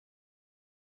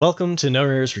Welcome to No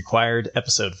Rares Required,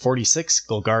 episode 46,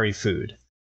 Golgari Food.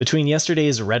 Between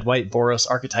yesterday's red-white Boros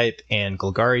archetype and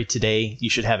Golgari today, you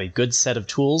should have a good set of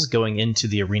tools going into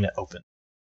the Arena Open.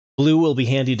 Blue will be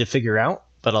handy to figure out,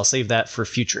 but I'll save that for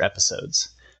future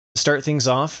episodes. To start things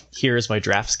off, here is my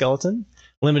draft skeleton,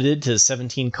 limited to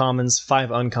 17 commons, 5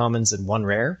 uncommons, and 1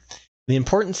 rare. The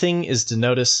important thing is to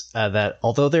notice that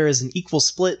although there is an equal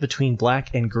split between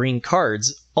black and green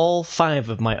cards, all 5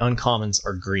 of my uncommons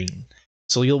are green.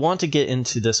 So you'll want to get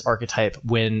into this archetype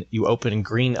when you open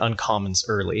green uncommons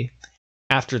early.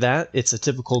 After that, it's a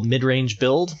typical mid-range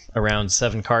build, around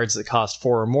 7 cards that cost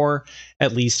 4 or more,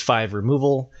 at least 5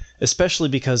 removal, especially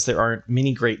because there aren't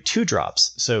many great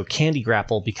 2-drops, so Candy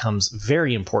Grapple becomes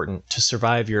very important to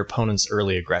survive your opponent's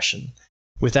early aggression.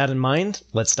 With that in mind,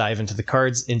 let's dive into the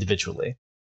cards individually.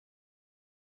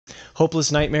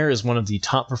 Hopeless Nightmare is one of the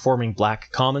top-performing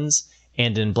black commons,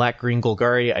 and in Black-Green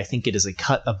Golgari, I think it is a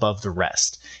cut above the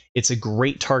rest. It's a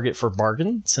great target for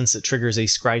Bargain, since it triggers a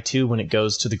Scry 2 when it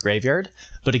goes to the graveyard,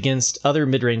 but against other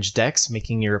mid-range decks,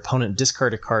 making your opponent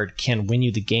discard a card can win you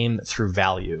the game through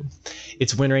value.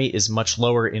 Its win rate is much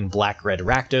lower in Black-Red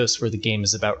Rakdos, where the game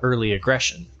is about early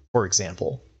aggression, for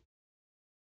example.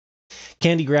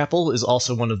 Candy Grapple is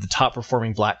also one of the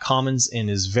top-performing black commons and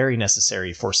is very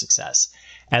necessary for success.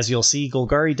 As you'll see,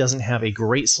 Golgari doesn't have a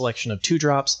great selection of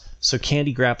 2-drops, so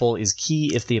Candy Grapple is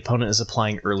key if the opponent is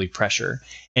applying early pressure.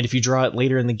 And if you draw it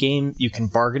later in the game, you can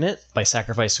bargain it by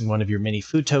sacrificing one of your mini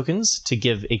food tokens to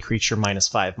give a creature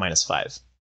 -5/-5.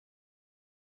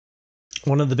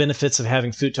 One of the benefits of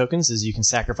having food tokens is you can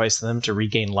sacrifice them to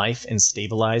regain life and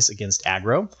stabilize against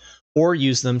aggro, or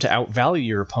use them to outvalue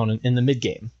your opponent in the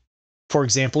mid-game. For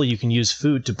example, you can use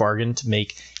food to bargain to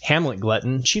make Hamlet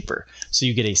Glutton cheaper, so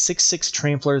you get a 6/6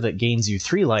 Trampler that gains you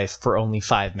 3 life for only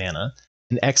 5 mana,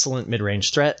 an excellent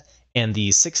mid-range threat, and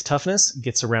the 6 toughness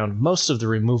gets around most of the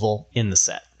removal in the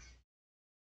set.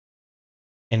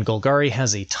 And Golgari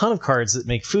has a ton of cards that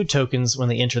make food tokens when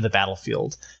they enter the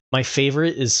battlefield. My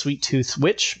favorite is Sweet Tooth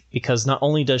Witch, because not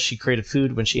only does she create a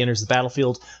food when she enters the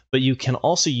battlefield, but you can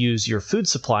also use your food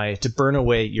supply to burn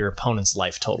away your opponent's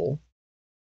life total.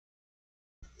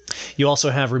 You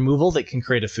also have removal that can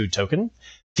create a food token.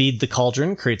 Feed the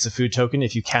Cauldron creates a food token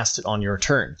if you cast it on your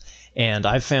turn, and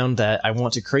I've found that I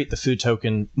want to create the food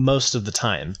token most of the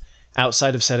time.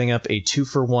 Outside of setting up a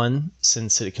 2-for-1,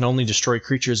 since it can only destroy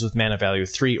creatures with mana value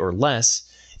 3 or less,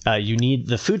 you need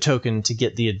the food token to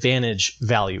get the advantage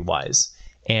value-wise,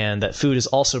 and that food is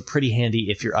also pretty handy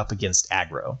if you're up against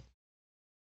aggro.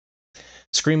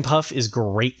 Scream Puff is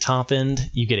great top end.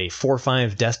 You get a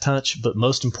 4/5 Death Touch, but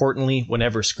most importantly,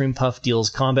 whenever Scream Puff deals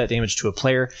combat damage to a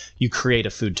player, you create a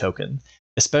food token.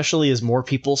 Especially as more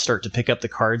people start to pick up the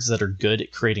cards that are good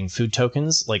at creating food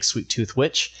tokens, like Sweet Tooth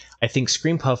Witch, I think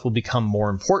Scream Puff will become more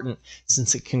important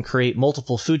since it can create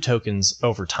multiple food tokens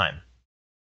over time.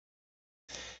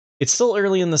 It's still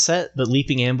early in the set, but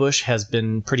Leaping Ambush has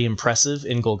been pretty impressive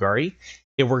in Golgari.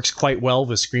 It works quite well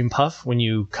with Scream Puff when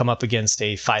you come up against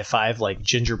a 5/5 like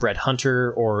Gingerbread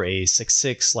Hunter or a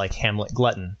 6/6 like Hamlet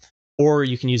Glutton. Or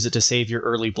you can use it to save your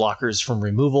early blockers from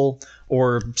removal,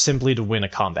 or simply to win a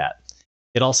combat.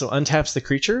 It also untaps the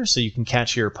creature, so you can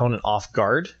catch your opponent off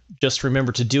guard. Just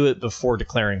remember to do it before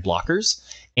declaring blockers,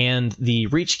 and the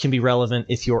reach can be relevant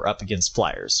if you're up against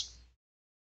flyers.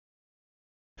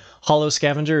 Hollow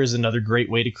Scavenger is another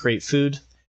great way to create food.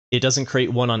 It doesn't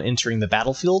create one on entering the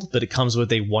battlefield, but it comes with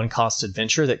a 1-cost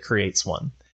adventure that creates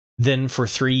one. Then for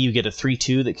 3, you get a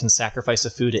 3/2 that can sacrifice a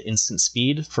food at instant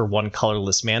speed for 1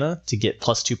 colorless mana to get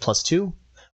 +2/+2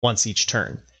 once each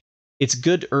turn. It's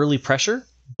good early pressure,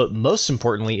 but most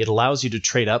importantly, it allows you to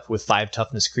trade up with 5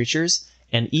 toughness creatures,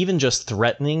 and even just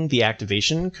threatening the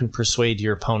activation can persuade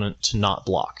your opponent to not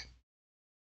block.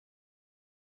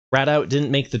 Rat Out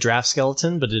didn't make the draft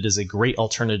skeleton, but it is a great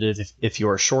alternative if you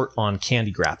are short on Candy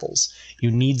Grapples.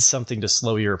 You need something to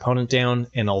slow your opponent down,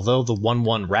 and although the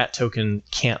 1/1 Rat token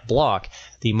can't block,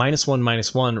 the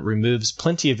 -1/-1 removes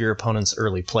plenty of your opponent's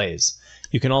early plays.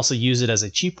 You can also use it as a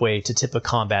cheap way to tip a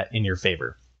combat in your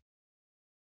favor.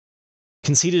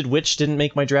 Conceited Witch didn't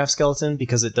make my draft skeleton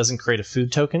because it doesn't create a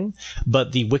food token,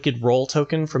 but the Wicked Roll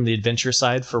token from the adventure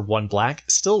side for 1 black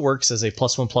still works as a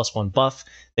 +1/+1 buff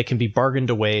that can be bargained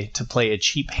away to play a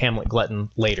cheap Hamlet Glutton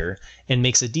later, and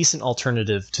makes a decent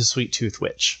alternative to Sweet Tooth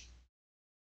Witch.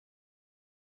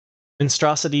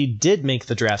 Monstrosity did make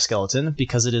the draft skeleton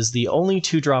because it is the only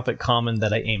 2-drop at common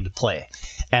that I aim to play.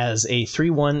 As a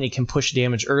 3/1, it can push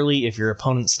damage early if your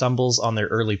opponent stumbles on their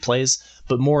early plays,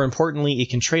 but more importantly, it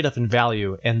can trade up in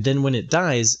value, and then when it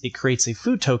dies, it creates a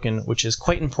food token, which is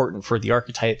quite important for the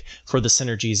archetype for the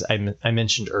synergies I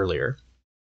mentioned earlier.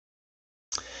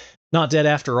 Not dead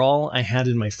after all, I had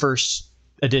in my first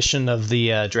edition of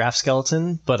the draft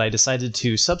skeleton, but I decided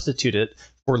to substitute it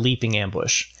for Leaping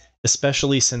Ambush,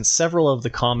 especially since several of the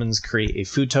commons create a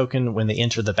food token when they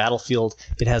enter the battlefield.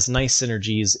 It has nice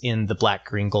synergies in the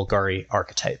black-green Golgari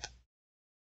archetype.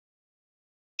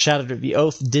 Shattered the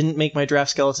Oath didn't make my draft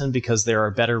skeleton because there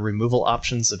are better removal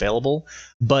options available,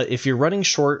 but if you're running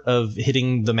short of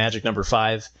hitting the magic number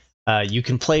 5, you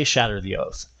can play Shatter the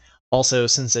Oath. Also,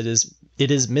 since it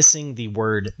is missing the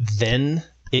word then,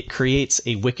 it creates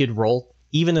a wicked roll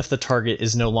even if the target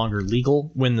is no longer legal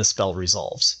when the spell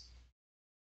resolves.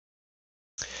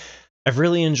 I've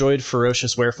really enjoyed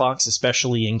Ferocious Werefox,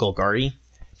 especially in Golgari.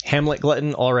 Hamlet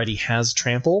Glutton already has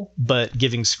Trample, but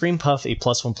giving Scream Puff a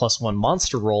 +1/+1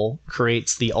 monster roll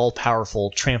creates the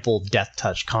all-powerful Trample Death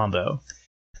Touch combo.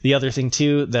 The other thing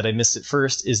too that I missed at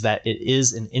first is that it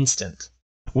is an instant.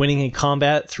 Winning a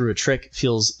combat through a trick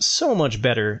feels so much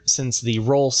better since the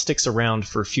roll sticks around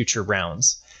for future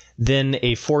rounds. Then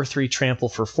a 4/3 Trample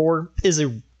for 4 is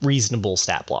a reasonable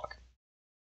stat block.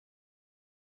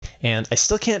 And I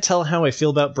still can't tell how I feel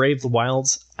about Brave the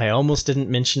Wilds. I almost didn't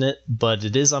mention it, but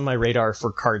it is on my radar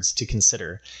for cards to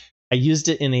consider. I used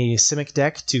it in a Simic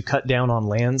deck to cut down on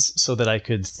lands so that I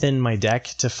could thin my deck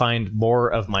to find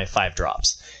more of my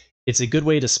 5-drops. It's a good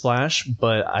way to splash,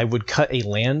 but I would cut a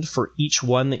land for each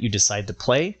one that you decide to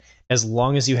play, as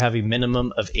long as you have a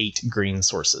minimum of 8 green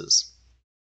sources.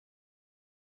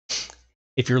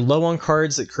 If you're low on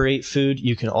cards that create food,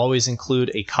 you can always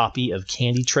include a copy of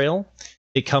Candy Trail.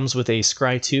 It comes with a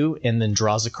Scry 2 and then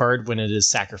draws a card when it is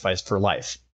sacrificed for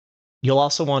life. You'll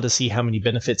also want to see how many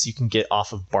benefits you can get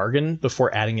off of Bargain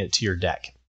before adding it to your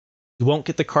deck. You won't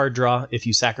get the card draw if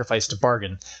you sacrifice to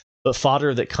Bargain, but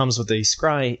fodder that comes with a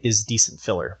Scry is decent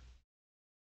filler.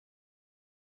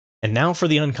 And now for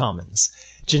the uncommons.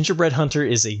 Gingerbread Hunter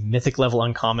is a mythic level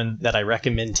uncommon that I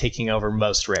recommend taking over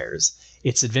most rares.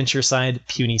 Its adventure side,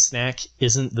 Puny Snack,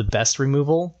 isn't the best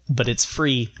removal, but it's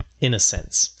free in a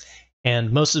sense.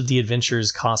 And most of the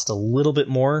adventures cost a little bit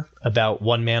more, about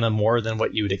 1 mana more than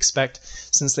what you would expect,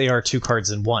 since they are 2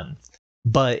 cards in 1.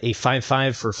 But a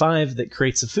 5/5 for 5 that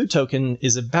creates a food token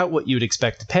is about what you would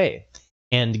expect to pay,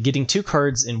 and getting 2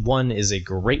 cards in 1 is a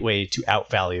great way to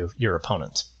outvalue your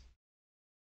opponent.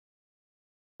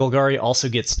 Golgari also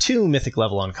gets 2 mythic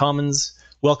level uncommons.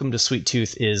 Welcome to Sweet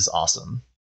Tooth is awesome.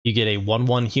 You get a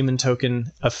 1/1 human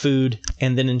token, a food,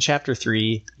 and then in Chapter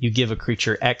 3, you give a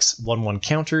creature X 1/1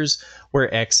 counters,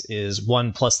 where X is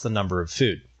 1 plus the number of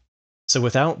food. So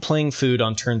without playing food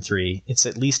on turn 3, it's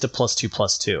at least a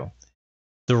 +2/+2.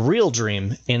 The real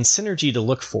dream and synergy to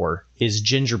look for is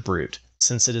Ginger Brute,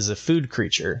 since it is a food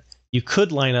creature. You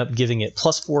could line up giving it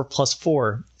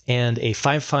 +4/+4, and a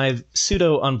 5/5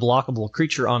 pseudo-unblockable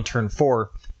creature on turn 4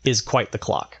 is quite the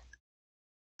clock.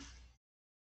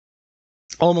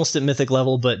 Almost at mythic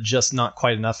level, but just not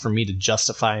quite enough for me to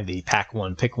justify the pack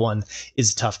 1 pick 1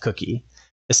 is a tough cookie,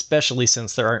 especially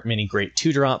since there aren't many great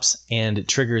 2-drops, and it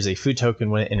triggers a food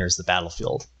token when it enters the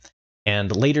battlefield.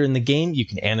 And later in the game, you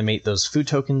can animate those food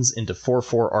tokens into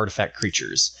 4/4 artifact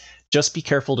creatures. Just be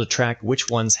careful to track which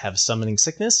ones have summoning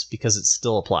sickness, because it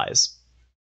still applies.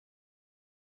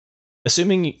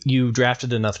 Assuming you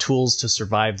drafted enough tools to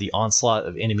survive the onslaught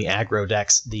of enemy aggro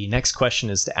decks, the next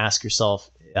question is to ask yourself,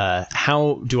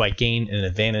 how do I gain an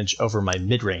advantage over my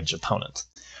mid-range opponent?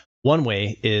 One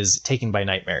way is Taken by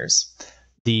Nightmares.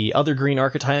 The other green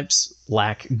archetypes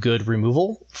lack good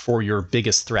removal for your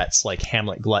biggest threats like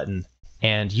Hamlet Glutton,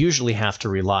 and usually have to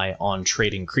rely on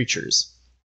trading creatures.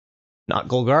 Not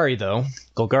Golgari though.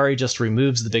 Golgari just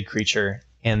removes the big creature,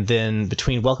 and then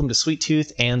between Welcome to Sweet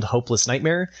Tooth and Hopeless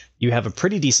Nightmare, you have a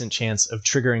pretty decent chance of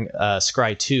triggering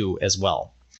Scry 2 as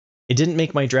well. It didn't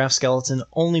make my draft skeleton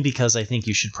only because I think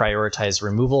you should prioritize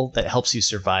removal that helps you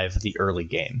survive the early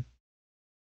game.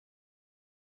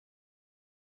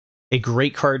 A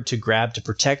great card to grab to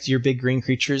protect your big green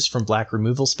creatures from black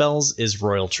removal spells is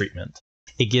Royal Treatment.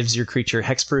 It gives your creature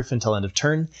hexproof until end of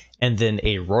turn, and then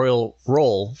a royal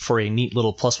roll for a neat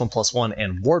little +1/+1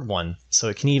 and ward 1, so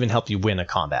it can even help you win a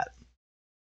combat.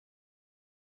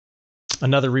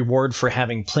 Another reward for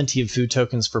having plenty of food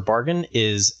tokens for Bargain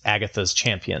is Agatha's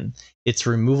Champion. It's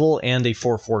removal and a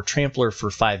 4/4 Trampler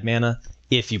for 5 mana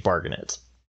if you bargain it.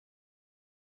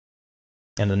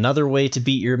 And another way to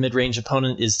beat your mid-range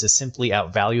opponent is to simply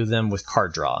outvalue them with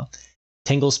card draw.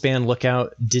 Tanglespan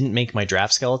Lookout didn't make my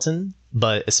draft skeleton,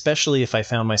 but especially if I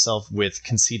found myself with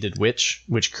Conceited Witch,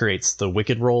 which creates the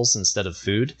wicked rolls instead of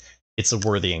food, it's a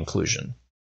worthy inclusion.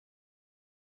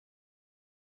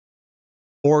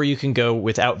 Or you can go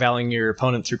with outvaluing your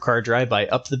opponent through card draw by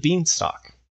Up the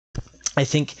Beanstalk. I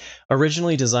think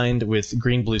originally designed with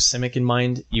green-blue Simic in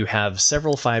mind, you have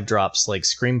several 5-drops like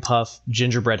Scream Puff,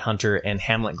 Gingerbread Hunter, and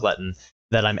Hamlet Glutton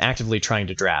that I'm actively trying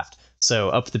to draft, so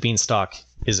Up the Beanstalk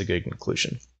is a good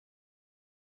conclusion.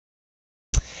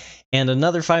 And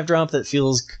another 5-drop that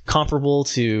feels comparable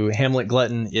to Hamlet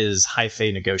Glutton is High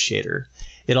Fae Negotiator.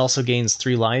 It also gains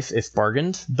 3 life if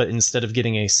bargained, but instead of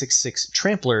getting a 6/6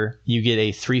 Trampler, you get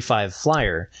a 3/5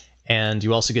 Flyer, and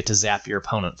you also get to zap your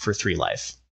opponent for 3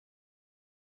 life.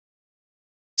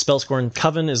 Spellscorn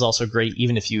Coven is also great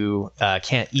even if you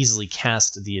can't easily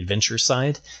cast the adventure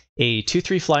side. A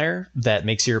 2/3 flyer that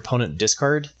makes your opponent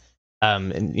discard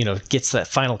and gets that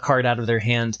final card out of their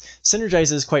hand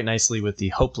synergizes quite nicely with the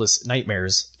Hopeless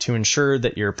Nightmares to ensure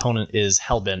that your opponent is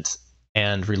hellbent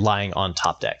and relying on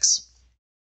top decks.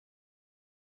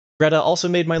 Greta also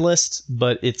made my list,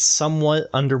 but it's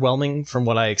somewhat underwhelming from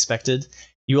what I expected.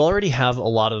 You already have a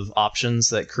lot of options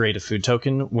that create a food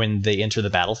token when they enter the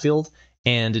battlefield,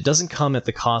 and it doesn't come at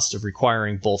the cost of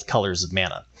requiring both colors of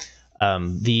mana.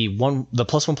 The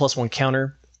 +1/+1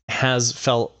 counter has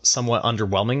felt somewhat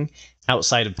underwhelming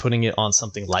outside of putting it on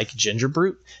something like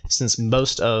Gingerbrute, since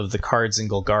most of the cards in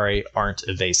Golgari aren't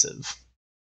evasive.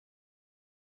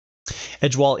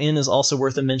 Edgewall Inn is also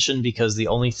worth a mention because the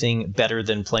only thing better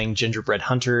than playing Gingerbread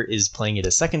Hunter is playing it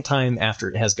a second time after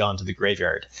it has gone to the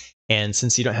graveyard. And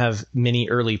since you don't have many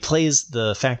early plays,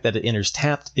 the fact that it enters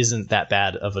tapped isn't that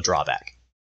bad of a drawback.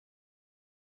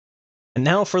 And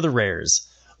now for the rares.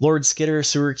 Lord Skitter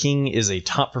Sewer King is a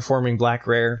top-performing black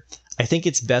rare. I think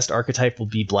its best archetype will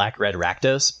be Black-Red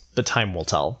Rakdos, but time will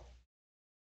tell.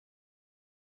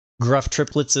 Gruff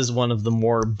Triplets is one of the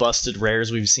more busted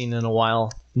rares we've seen in a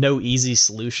while. No easy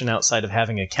solution outside of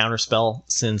having a counterspell,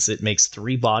 since it makes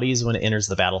 3 bodies when it enters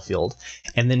the battlefield,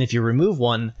 and then if you remove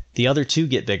one, the other 2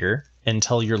 get bigger,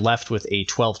 until you're left with a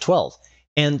 12/12.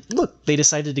 And look, they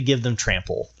decided to give them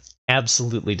Trample.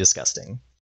 Absolutely disgusting.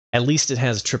 At least it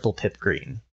has triple pip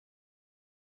green.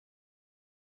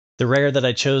 The rare that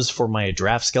I chose for my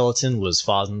draft skeleton was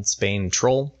Fontsbane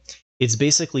Troll. It's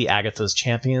basically Agatha's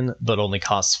champion, but only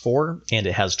costs 4, and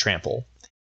it has Trample.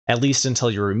 At least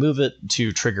until you remove it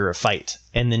to trigger a fight,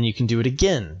 and then you can do it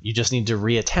again. You just need to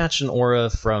reattach an aura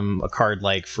from a card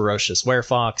like Ferocious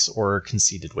Werefox or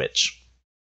Conceited Witch.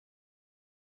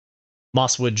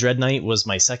 Mosswood Dread Knight was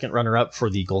my second runner-up for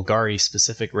the Golgari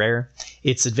specific rare.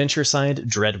 Its adventure side,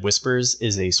 Dread Whispers,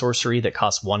 is a sorcery that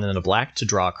costs 1 and a black to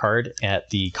draw a card at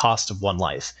the cost of 1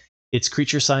 life. Its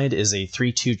creature side is a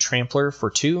 3/2 Trampler for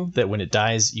 2 that when it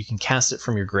dies, you can cast it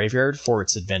from your graveyard for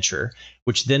its adventure,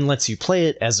 which then lets you play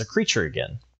it as a creature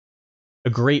again. A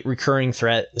great recurring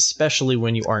threat, especially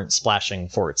when you aren't splashing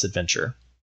for its adventure.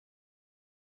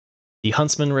 The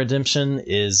Huntsman Redemption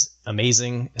is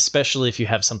amazing, especially if you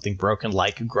have something broken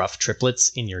like Gruff Triplets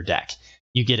in your deck.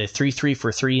 You get a 3/3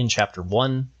 for 3 in Chapter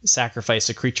 1, sacrifice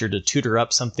a creature to tutor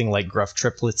up something like Gruff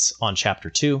Triplets on Chapter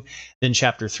 2, then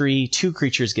Chapter 3, 2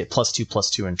 creatures get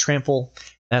 +2/+2 and Trample.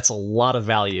 That's a lot of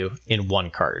value in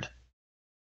 1 card.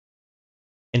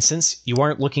 And since you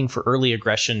aren't looking for early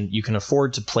aggression, you can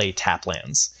afford to play tap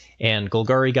lands, and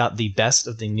Golgari got the best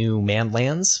of the new man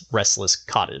lands, Restless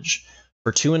Cottage.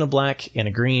 For 2 and a black and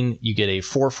a green, you get a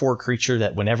 4/4 creature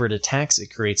that whenever it attacks, it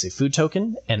creates a food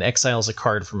token and exiles a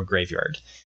card from a graveyard.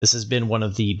 This has been one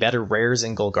of the better rares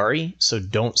in Golgari, so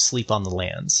don't sleep on the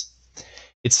lands.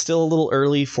 It's still a little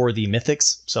early for the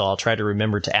mythics, so I'll try to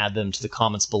remember to add them to the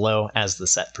comments below as the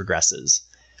set progresses.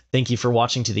 Thank you for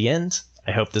watching to the end.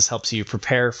 I hope this helps you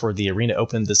prepare for the Arena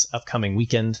Open this upcoming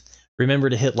weekend. Remember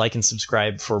to hit like and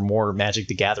subscribe for more Magic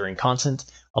the Gathering content.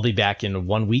 I'll be back in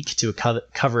 1 week to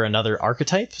cover another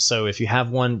archetype, so if you have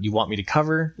one you want me to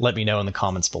cover, let me know in the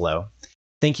comments below.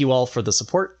 Thank you all for the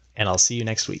support, and I'll see you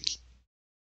next week.